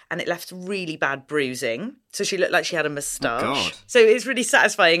threaded and it left really bad bruising, so she looked like she had a moustache. So it's really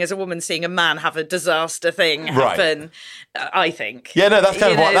satisfying as a woman seeing a man have a disaster thing happen. I think. Yeah, no, that's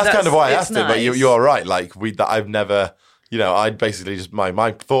kind of why I asked it. But you're right. Like I've never, I'd basically just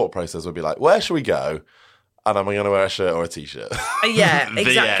my thought process would be like, where should we go? And am I going to wear a shirt or a t-shirt? Yeah,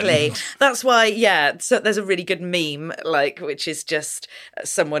 exactly. That's why. Yeah, so there's a really good meme which is just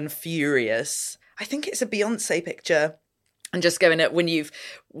someone furious. I think it's a Beyonce picture. And just going at when you've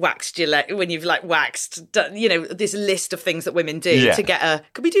waxed your leg, when you've waxed, this list of things that women do to get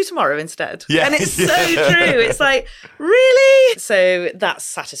could we do tomorrow instead? Yeah. And it's so true. It's like, really? So that's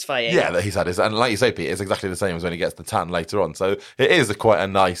satisfying. Yeah, that he's had his, and like you say, Pete, it's exactly the same as when he gets the tan later on. So it is quite a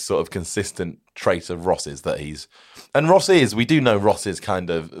nice sort of consistent trait of Ross's and we do know Ross is kind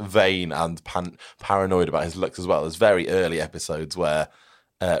of vain and paranoid about his looks as well. There's very early episodes where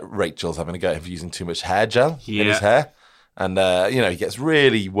Rachel's having a go at him using too much hair gel in his hair. And, he gets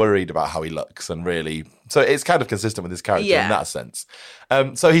really worried about how he looks and really... So it's kind of consistent with his character in that sense.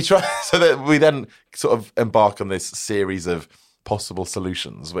 So that we then sort of embark on this series of possible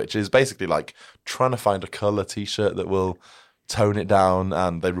solutions, which is basically like trying to find a colour T-shirt that will tone it down,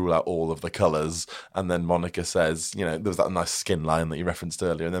 and they rule out all of the colours. And then Monica says, there was that nice skin line that you referenced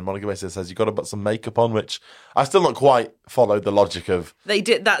earlier, and then Monica basically says, you've got to put some makeup on, which I still not quite followed the logic of. They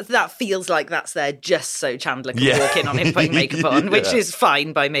did that feels like that's there just so Chandler can walk in on him putting makeup on, which is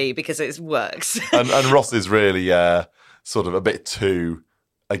fine by me because it works. and Ross is really sort of a bit too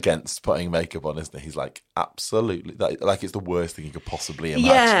against putting makeup on, isn't he? He's like, absolutely, like it's the worst thing you could possibly imagine.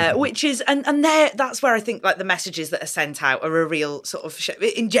 Yeah, which is, and that's where I think like the messages that are sent out are a real sort of,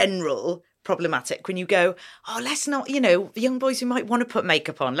 in general, problematic. When you go, oh, let's not, young boys who might want to put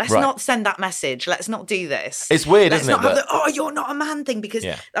makeup on, let's not send that message. Let's not do this. It's weird, isn't it? Let's not have the, you're not a man thing, because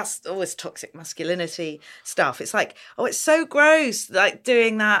that's always toxic masculinity stuff. It's like, oh, it's so gross, like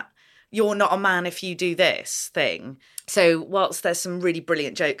doing that, you're not a man if you do this thing. So whilst there's some really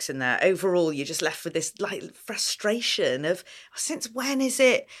brilliant jokes in there, overall you're just left with this like frustration of, since when is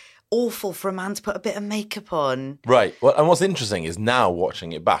it awful for a man to put a bit of makeup on? Right. Well, and what's interesting is now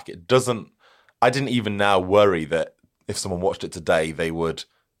watching it back, I didn't even now worry that if someone watched it today, they would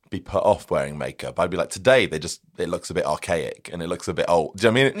be put off wearing makeup. I'd be like, today it looks a bit archaic and it looks a bit old. Do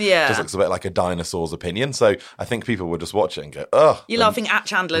you know what I mean? Yeah. It just looks a bit like a dinosaur's opinion. So I think people would just watch it and go, ugh. You're laughing at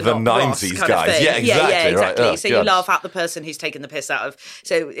Chandler, the not 90s Ross, guys. Kind of Yeah, exactly. Yeah, exactly. Right. So you laugh at the person who's taken the piss out of.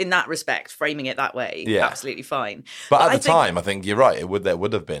 So in that respect, framing it that way, absolutely fine. But at the time, I think you're right. There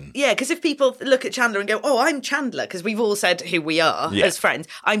would have been. Yeah, because if people look at Chandler and go, oh, I'm Chandler, because we've all said who we are as friends.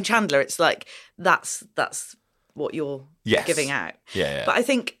 I'm Chandler. It's like, that's what you're giving out. Yeah. But I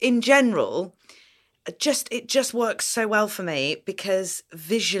think in general, it just works so well for me because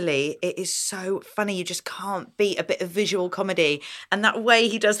visually it is so funny. You just can't beat a bit of visual comedy. And that way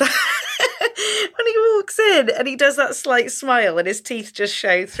he does that when he walks in and he does that slight smile and his teeth just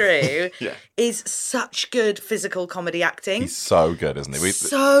show through is such good physical comedy acting. He's so good, isn't he?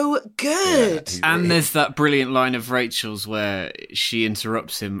 So good. And there's that brilliant line of Rachel's where she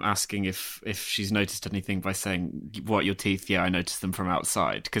interrupts him asking if she's noticed anything by saying, "What, your teeth? Yeah, I noticed them from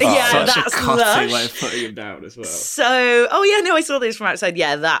outside." Because it's such a cutting way of putting him down as well. So, I saw these from outside.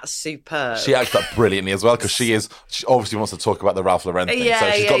 Yeah, that's superb. She acts that brilliantly as well because she obviously wants to talk about the Ralph Lauren thing.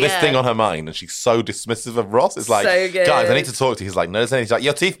 So she's got this thing on her mind and she's so dismissive of Ross. It's like, so guys, I need to talk to you. He's like, no, there's anything. He's like,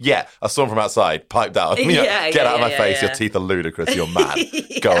 your teeth? Yeah, I saw them from outside. Pipe down. Get out of my face. Your teeth are ludicrous. You're mad.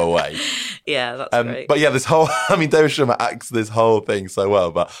 Go away. Yeah, that's great. But yeah, this whole, David Schwimmer acts this whole thing so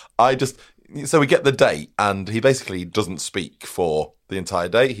well. But so we get the date and he basically doesn't speak for the entire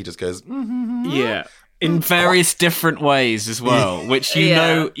date. He just goes, yeah. In various different ways as well, which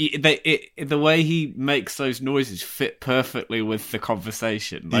the way he makes those noises fit perfectly with the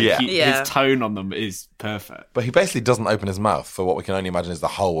conversation. His tone on them is perfect. But he basically doesn't open his mouth for what we can only imagine is the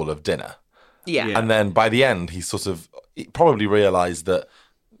whole of dinner. Yeah. And then by the end, he probably realised that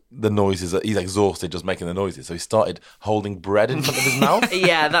the noises, he's exhausted just making the noises. So he started holding bread in front of his mouth.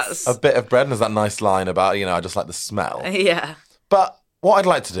 Yeah, that's... a bit of bread, and there's that nice line about, I just like the smell. Yeah. But what I'd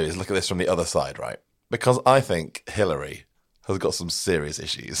like to do is look at this from the other side, right? Because I think Hillary has got some serious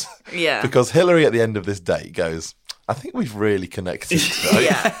issues. Yeah. Because Hillary at the end of this date goes, I think we've really connected. Right?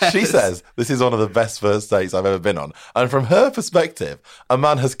 Yeah. She says, this is one of the best first dates I've ever been on. And from her perspective, a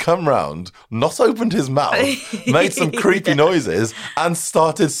man has come round, not opened his mouth, made some creepy noises, and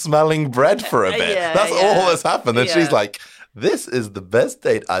started smelling bread for a bit. That's all that's happened. And she's like, this is the best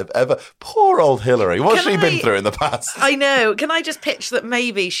date I've ever... Poor old Hillary. What's she been through in the past? I know. Can I just pitch that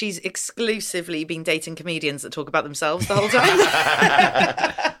maybe she's exclusively been dating comedians that talk about themselves the whole time?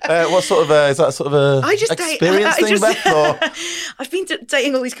 What sort of... is that sort of a experience thing, Beth? Or? I've been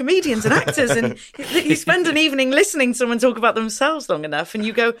dating all these comedians and actors, and you spend an evening listening to someone talk about themselves long enough, and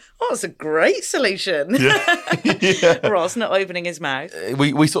you go, oh, that's a great solution. Yeah. Ross not opening his mouth.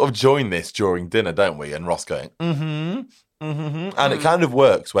 We sort of join this during dinner, don't we? And Ross going, and it kind of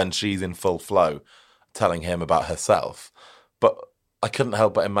works when she's in full flow telling him about herself. But I couldn't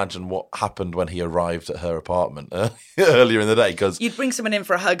help but imagine what happened when he arrived at her apartment earlier in the day. Because you'd bring someone in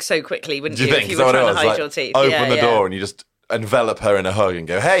for a hug so quickly, wouldn't you? Think? If you were trying to hide your teeth. Open the door and you just envelop her in a hug and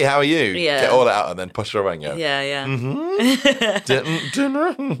go, hey, how are you? Yeah. Get all that out and then push her away and go,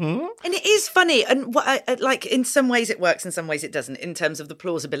 dinner. And it is funny. And like in some ways it works, in some ways it doesn't, in terms of the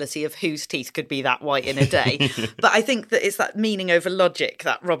plausibility of whose teeth could be that white in a day. But I think that it's that meaning over logic,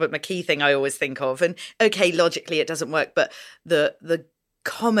 that Robert McKee thing I always think of. And okay, logically it doesn't work, but the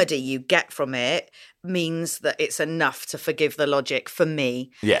comedy you get from it means that it's enough to forgive the logic for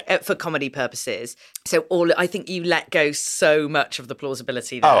me, for comedy purposes. So I think you let go so much of the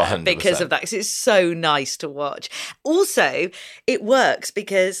plausibility there because of that. Because it's so nice to watch. Also, it works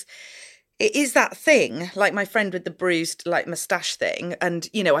because it is that thing, like my friend with the bruised moustache thing. And,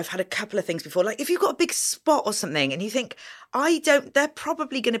 I've had a couple of things before. Like if you've got a big spot or something and you think, they're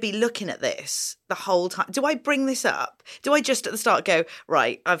probably going to be looking at this the whole time. Do I bring this up? Do I just at the start go,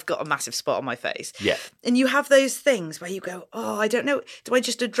 right, I've got a massive spot on my face? Yeah. And you have those things where you go, oh, I don't know. Do I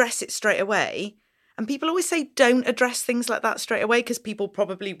just address it straight away? And people always say don't address things like that straight away because people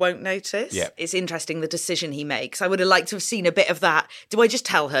probably won't notice. Yeah. It's interesting the decision he makes. I would have liked to have seen a bit of that. Do I just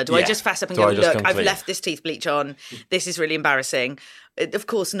tell her? Do I just fess up and go, look, I've left this teeth bleach on. This is really embarrassing. Of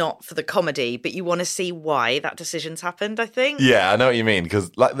course, not for the comedy, but you want to see why that decision's happened, I think. Yeah, I know what you mean. Because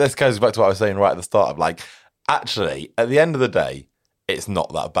this goes back to what I was saying right at the start of actually, at the end of the day, it's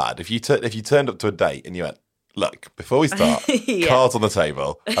not that bad. If you turned up to a date and you went, look, before we start, cards on the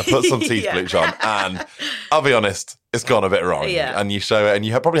table, I put some teeth bleach on, and I'll be honest, it's gone a bit wrong. Yeah. And you show it, and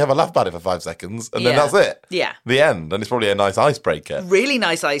you probably have a laugh about it for 5 seconds, and then that's it. Yeah. The end. And it's probably a nice icebreaker. Really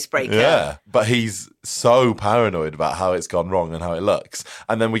nice icebreaker. Yeah. But he's so paranoid about how it's gone wrong and how it looks.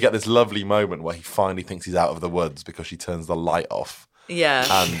 And then we get this lovely moment where he finally thinks he's out of the woods because she turns the light off. Yeah.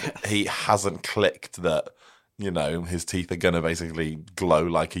 And he hasn't clicked that, his teeth are going to basically glow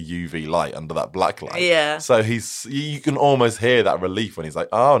like a UV light under that black light. Yeah. So you can almost hear that relief when he's like,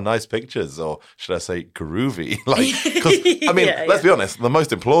 oh, nice pictures, or should I say groovy? Because, let's be honest, the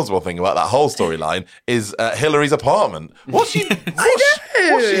most implausible thing about that whole storyline is Hillary's apartment. What's she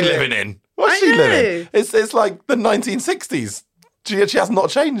living in? What's she living? It's like the 1960s. She has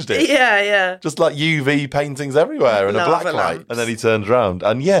not changed it. Yeah. Just like UV paintings everywhere and a black light. And then he turns around.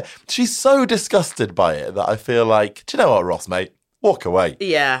 And she's so disgusted by it that I feel like, do you know what, Ross, mate? walk away.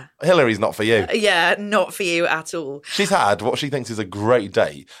 Yeah. Hillary's not for you. Yeah, not for you at all. She's had what she thinks is a great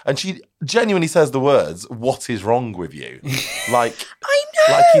date, and she genuinely says the words, "What is wrong with you?" Like, I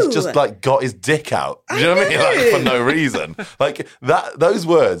know. like he's just like got his dick out. Do you know what I mean? Like, for no reason. Like that. Those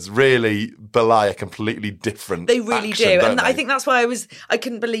words really belie a completely different. They really action, do, don't and they? I think that's why I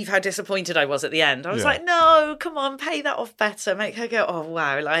couldn't believe how disappointed I was at the end. I was Yeah. like, no, come on, pay that off better. Make her go, oh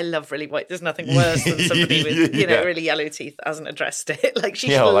wow, I love really white. There's nothing worse than somebody with Yeah. really yellow teeth that hasn't addressed it. Like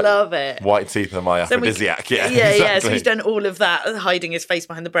she Yeah, should like, love it. White teeth are my aphrodisiac. Yeah, exactly. So he's done all of that, hiding his face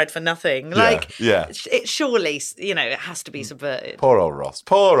behind the bread for nothing. Like, yeah. it surely, it has to be subverted. Poor old Ross.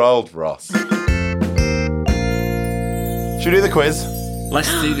 Poor old Ross. Should we do the quiz? Let's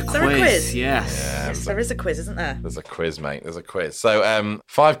do the Is there a quiz? Yes. Yes, there is a quiz, isn't there? There's a quiz, mate. There's a quiz. So,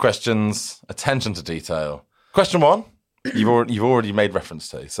 5 questions. Attention to detail. Question 1, you've already made reference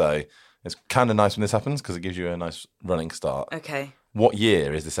to. So it's kind of nice when this happens because it gives you a nice running start. Okay. What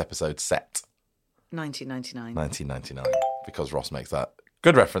year is this episode set? 1999. 1999. Because Ross makes that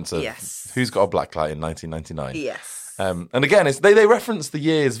good reference of Yes. Who's Got a Black Light in 1999. Yes. And again, they reference the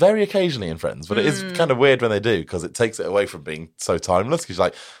years very occasionally in Friends, but it is kind of weird when they do because it takes it away from being so timeless. Because you're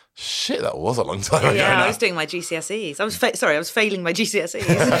like, shit, that was a long time ago. Yeah, now. I was doing my GCSEs. I was failing my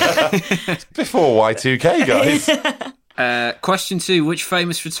GCSEs. Before Y2K, guys. Question 2. Which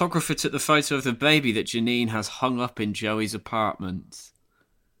famous photographer took the photo of the baby that Janine has hung up in Joey's apartment?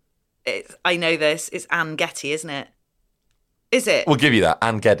 I know this. It's Anne Getty, isn't it? Is it? We'll give you that.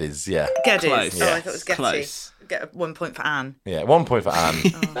 Anne Geddes, yeah. Geddes. Close. Oh, I thought it was Getty. Close. Get 1 point for Anne. Yeah, 1 point for Anne.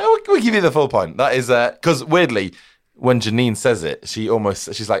 We'll give you the full point. That is, because weirdly, when Janine says it,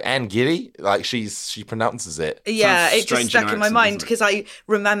 she's like, Anne Giddy? Like, she pronounces it. Yeah, Sounds it just strange stuck in in my accent, mind doesn't it?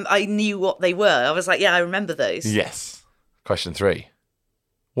 because I knew what they were. I was like, yeah, I remember those. Yes. Question 3.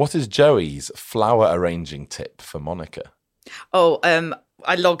 What is Joey's flower arranging tip for Monica? Oh,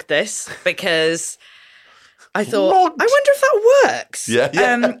 I logged this because I thought, Logged? I wonder if that works.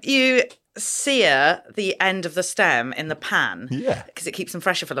 Yeah. You sear the end of the stem in the pan. Yeah. Because it keeps them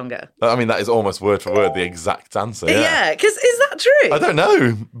fresher for longer. I mean, that is almost word for word the exact answer. Yeah, because is that true? I don't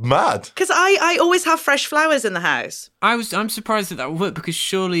know. Mad. Because I always have fresh flowers in the house. I'm surprised that would work because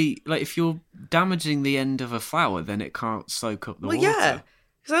surely, like, if you're damaging the end of a flower, then it can't soak up the water. Yeah,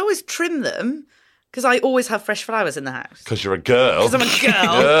 because I always trim them because I always have fresh flowers in the house. Because you're a girl. Because I'm a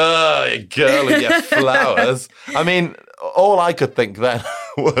girl. Oh, you girl and your flowers. I mean, all I could think then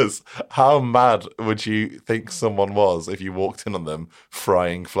was, how mad would you think someone was if you walked in on them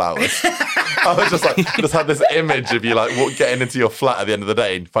frying flowers? I was just had this image of you like getting into your flat at the end of the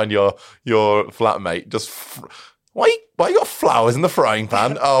day and find your flatmate just. Why you got flowers in the frying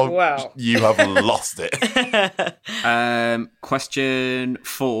pan? Oh, wow. You have lost it. Question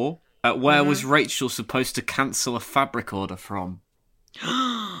 4. Where was Rachel supposed to cancel a fabric order from?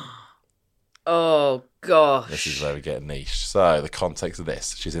 Oh, gosh. This is where we get niche. So the context of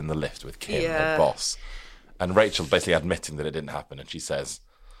this, she's in the lift with Kim, Yeah. her boss. And Rachel basically admitting that it didn't happen. And she says,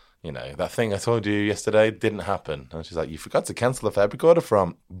 that thing I told you yesterday didn't happen. And she's like, you forgot to cancel a fabric order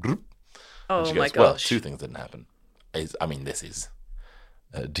from... Oh, and she my goes, well, gosh. 2 things didn't happen. This is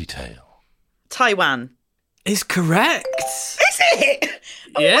detail. Taiwan. Is correct. Is it?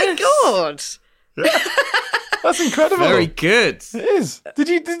 Oh, Yes. my God. That's incredible. Very good. It is.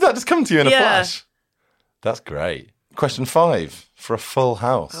 Did that just come to you in a Yeah. flash? That's great. Question 5 for a full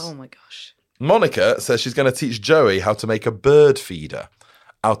house. Oh, my gosh. Monica says she's going to teach Joey how to make a bird feeder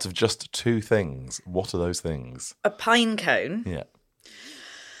out of just 2 things. What are those things? A pine cone Yeah.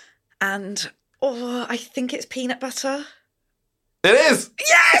 and, I think it's peanut butter. It is!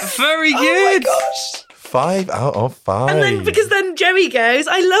 Yes! Very Oh, good. my gosh. 5 out of 5. And then, because then Joey goes,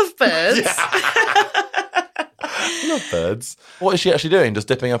 I love birds. I love birds. What is she actually doing? Just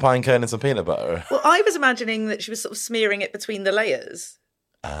dipping a pine cone in some peanut butter? Well, I was imagining that she was sort of smearing it between the layers.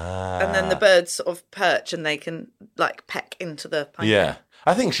 And then the Ah. birds sort of perch and they can, like, peck into the pine Yeah. cone.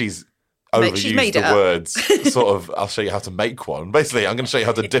 I think she's She's overused made it the up. words, sort of, I'll show you how to make one. Basically, I'm going to show you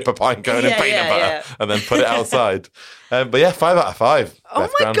how to dip a pine cone in Yeah, peanut yeah, butter yeah. and then put it outside. But yeah, 5 out of 5. Oh,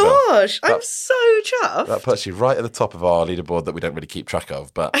 Beth my Granville. gosh. I'm That- so chuffed. That puts you right at the top of our leaderboard that we don't really keep track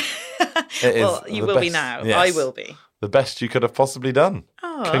of, but it is Well, you the will be best- now. yes, I will be. The best you could have possibly done.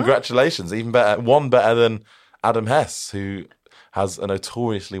 Aw. Congratulations. Even better. One better than Adam Hess, who has a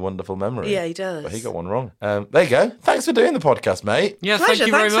notoriously wonderful memory. Yeah, he does. But he got one wrong. There you go. Thanks for doing the podcast, mate. Yeah, Pleasure. thank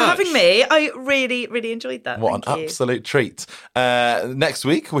you very Thanks much. for having me. I really, really enjoyed that. What Thank an you. absolute treat. Next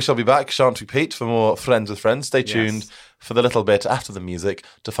week, we shall be back, shan't we, Pete, for more Friends with Friends. Stay tuned for the little bit after the music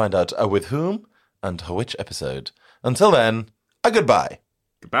to find out with whom and which episode. Until then, a goodbye.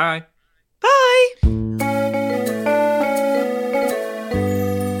 Goodbye. Bye.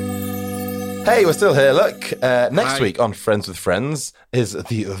 Hey, we're still here. Look, next week on Friends with Friends is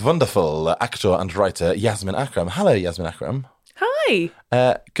the wonderful actor and writer Yasmin Akram. Hello, Yasmin Akram. Hi.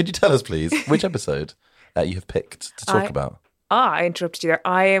 Could you tell us, please, which episode you have picked to talk about? I interrupted you there.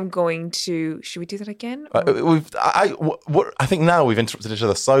 I am going to... Should we do that again? I think now we've interrupted each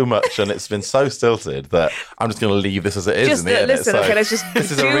other so much and it's been so stilted that I'm just going to leave this as it is. Just listen, okay, let's just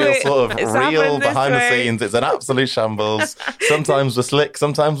This is a real sort of real behind the scenes. It's an absolute shambles. Sometimes we're slick,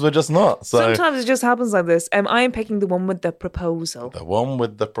 sometimes we're just not. So sometimes it just happens like this. I am picking the one with the proposal. The one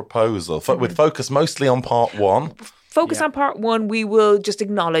with the proposal. With focus mostly on part one. Focus on part one. We will just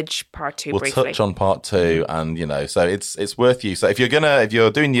acknowledge part two briefly. We'll touch on part two, and so it's worth you. So if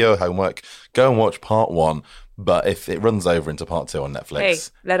you're doing your homework, go and watch part one. But if it runs over into part two on Netflix, hey,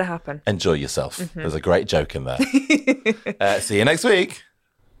 let it happen. Enjoy yourself. There's a great joke in there. See you next week.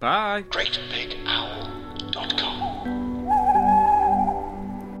 Bye. GreatBigOwl.com.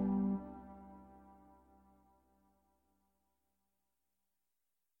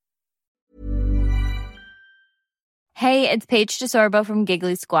 Hey, it's Paige DeSorbo from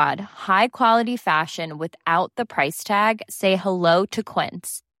Giggly Squad. High quality fashion without the price tag. Say hello to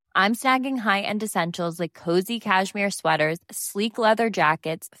Quince. I'm snagging high-end essentials like cozy cashmere sweaters, sleek leather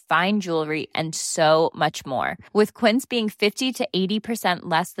jackets, fine jewelry, and so much more. With Quince being 50 to 80%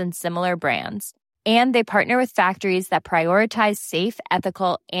 less than similar brands. And they partner with factories that prioritize safe,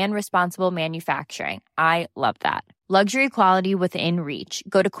 ethical, and responsible manufacturing. I love that. Luxury quality within reach.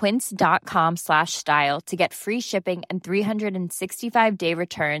 Go to quince.com/style to get free shipping and 365-day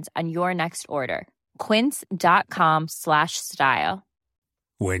returns on your next order. Quince.com/style.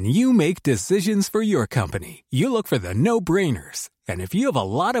 When you make decisions for your company, you look for the no-brainers. And if you have a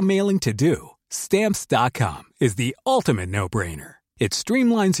lot of mailing to do, Stamps.com is the ultimate no-brainer. It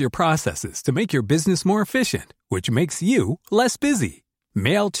streamlines your processes to make your business more efficient, which makes you less busy.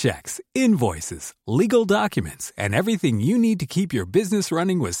 Mail checks, invoices, legal documents, and everything you need to keep your business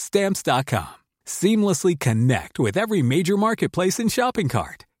running with Stamps.com. Seamlessly connect with every major marketplace and shopping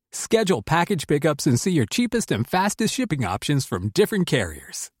cart. Schedule package pickups and see your cheapest and fastest shipping options from different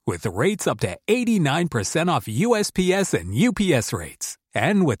carriers. With rates up to 89% off USPS and UPS rates.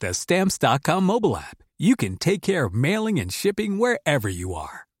 And with the Stamps.com mobile app, you can take care of mailing and shipping wherever you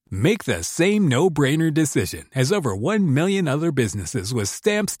are. Make the same no-brainer decision as over 1 million other businesses with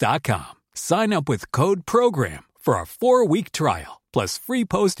Stamps.com. Sign up with code PROGRAM for a 4-week trial, plus free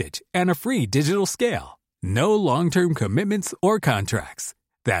postage and a free digital scale. No long-term commitments or contracts.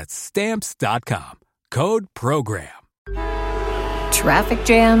 That's Stamps.com. Code PROGRAM. Traffic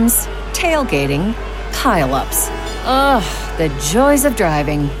jams, tailgating, pile-ups. Ugh, the joys of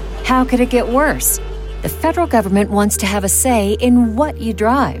driving. How could it get worse? The federal government wants to have a say in what you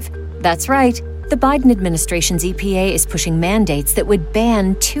drive. That's right. The Biden administration's EPA is pushing mandates that would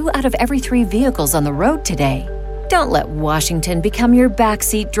ban 2 out of every 3 vehicles on the road today. Don't let Washington become your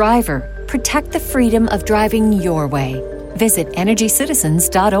backseat driver. Protect the freedom of driving your way. Visit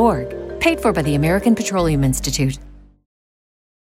EnergyCitizens.org. Paid for by the American Petroleum Institute.